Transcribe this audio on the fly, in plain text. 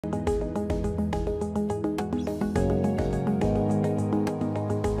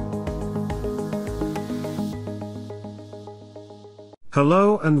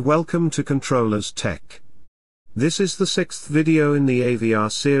Hello and welcome to Controllers Tech. This is the 6th video in the AVR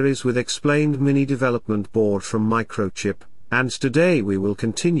series with explained mini development board from Microchip, and today we will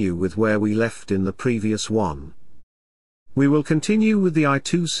continue with where we left in the previous one. We will continue with the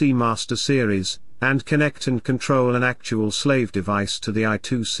I2C master series, and connect and control an actual slave device to the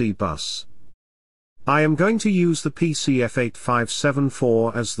I2C bus. I am going to use the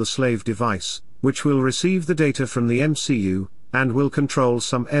PCF8574 as the slave device, which will receive the data from the MCU, and will control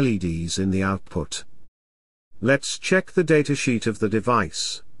some LEDs in the output. Let's check the datasheet of the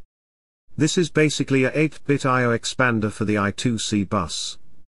device. This is basically a 8-bit I/O expander for the I2C bus.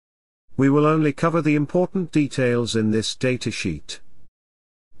 We will only cover the important details in this datasheet.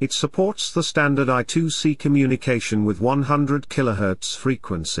 It supports the standard I2C communication with 100 kHz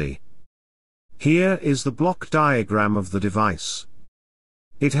frequency. Here is the block diagram of the device.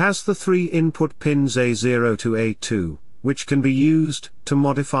 It has the 3 input pins A0 to A2, which can be used to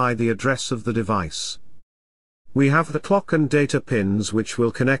modify the address of the device. We have the clock and data pins which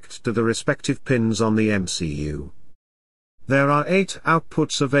will connect to the respective pins on the MCU. There are 8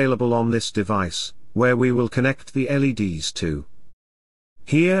 outputs available on this device, where we will connect the LEDs to.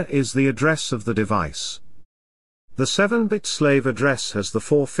 Here is the address of the device. The 7-bit slave address has the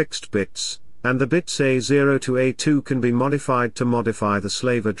 4 fixed bits, and the bits A0 to A2 can be modified to modify the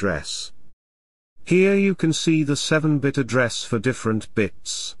slave address. Here you can see the 7-bit address for different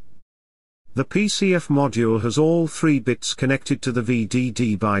bits. The PCF module has all 3 bits connected to the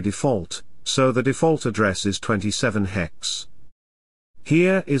VDD by default, so the default address is 27 hex.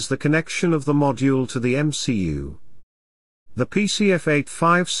 Here is the connection of the module to the MCU. The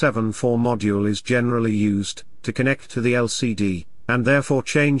PCF8574 module is generally used to connect to the LCD, and therefore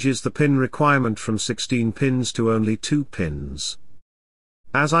changes the pin requirement from 16 pins to only 2 pins.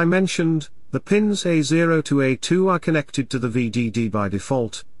 As I mentioned, the pins A0 to A2 are connected to the VDD by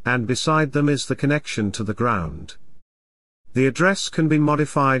default, and beside them is the connection to the ground. The address can be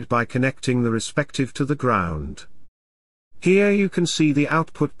modified by connecting the respective to the ground. Here you can see the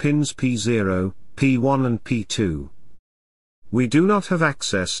output pins P0, P1 and P2. We do not have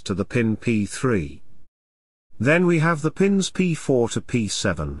access to the pin P3. Then we have the pins P4 to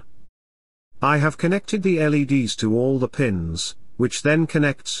P7. I have connected the LEDs to all the pins, which then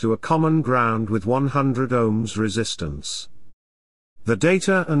connects to a common ground with 100 ohms resistance. The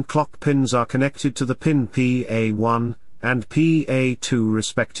data and clock pins are connected to the pin PA1 and PA2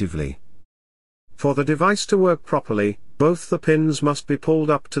 respectively. For the device to work properly, both the pins must be pulled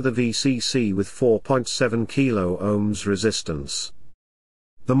up to the VCC with 4.7 kilo ohms resistance.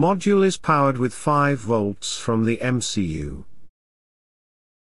 The module is powered with 5 volts from the MCU.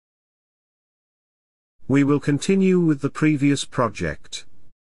 We will continue with the previous project.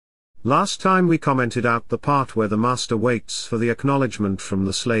 Last time we commented out the part where the master waits for the acknowledgement from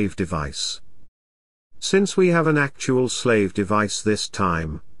the slave device. Since we have an actual slave device this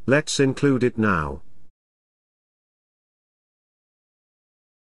time, let's include it now.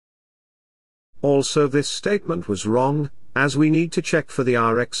 Also, this statement was wrong, as we need to check for the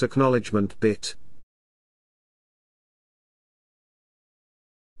RX acknowledgement bit.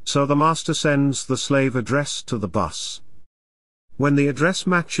 So the master sends the slave address to the bus. When the address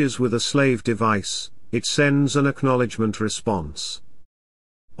matches with a slave device, it sends an acknowledgement response.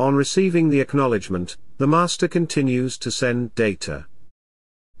 On receiving the acknowledgement, the master continues to send data.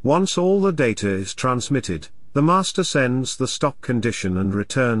 Once all the data is transmitted, the master sends the stop condition and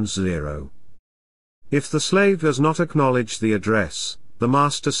returns 0. If the slave does not acknowledge the address, the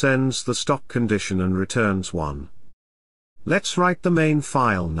master sends the stop condition and returns 1. Let's write the main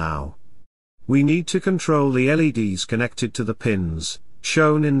file now. We need to control the LEDs connected to the pins,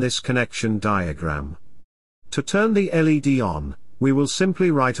 shown in this connection diagram. To turn the LED on, we will simply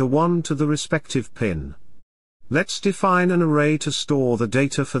write a 1 to the respective pin. Let's define an array to store the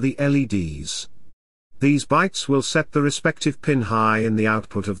data for the LEDs. These bytes will set the respective pin high in the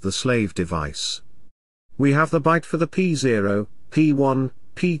output of the slave device. We have the byte for the P0, P1,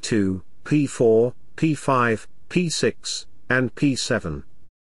 P2, P4, P5, P6, and P7.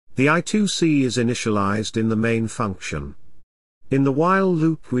 The I2C is initialized in the main function. In the while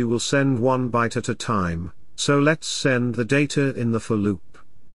loop we will send 1 byte at a time, so let's send the data in the for loop.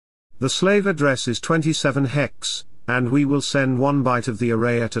 The slave address is 27 hex, and we will send 1 byte of the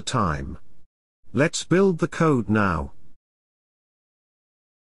array at a time. Let's build the code now.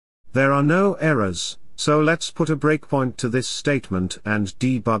 There are no errors, so let's put a breakpoint to this statement and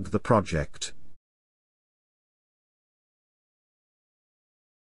debug the project.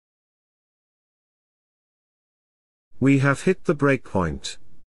 We have hit the breakpoint.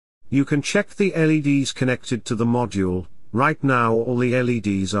 You can check the LEDs connected to the module, Right now all the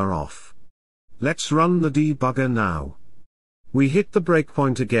LEDs are off. Let's run the debugger now. We hit the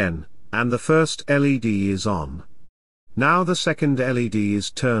breakpoint again, and the first LED is on. Now the second LED is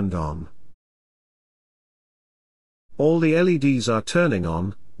turned on. All the LEDs are turning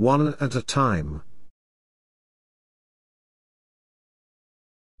on, one at a time.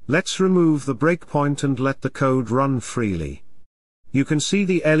 Let's remove the breakpoint and let the code run freely. You can see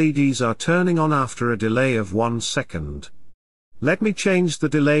the LEDs are turning on after a delay of 1 second. Let me change the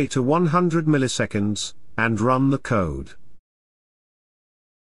delay to 100 milliseconds, and run the code.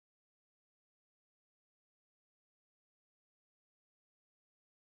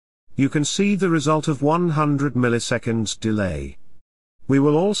 You can see the result of 100 milliseconds delay. We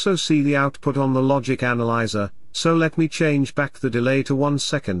will also see the output on the logic analyzer, so let me change back the delay to 1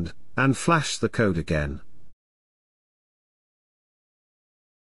 second, and flash the code again.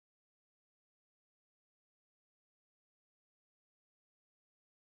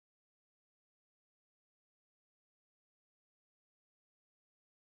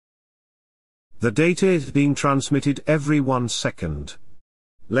 The data is being transmitted every 1 second.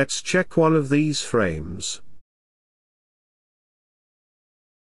 Let's check one of these frames.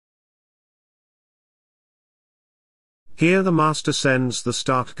 Here the master sends the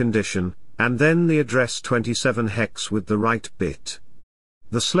start condition, and then the address 27 hex with the right bit.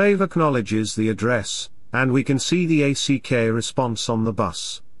 The slave acknowledges the address, and we can see the ACK response on the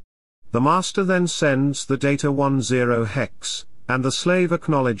bus. The master then sends the data 10 hex, and the slave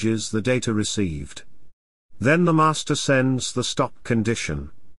acknowledges the data received. Then the master sends the stop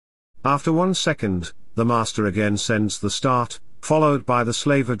condition. After 1 second, the master again sends the start, followed by the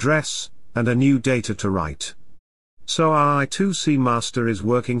slave address, and a new data to write. So our I2C master is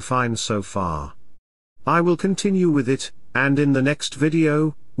working fine so far. I will continue with it, and in the next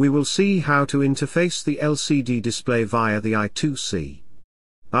video, we will see how to interface the LCD display via the I2C.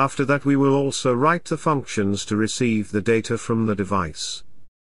 After that we will also write the functions to receive the data from the device.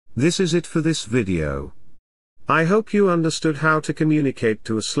 This is it for this video. I hope you understood how to communicate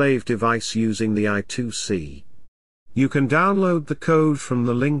to a slave device using the I2C. You can download the code from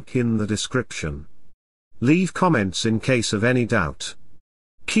the link in the description. Leave comments in case of any doubt.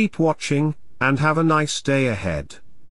 Keep watching, and have a nice day ahead.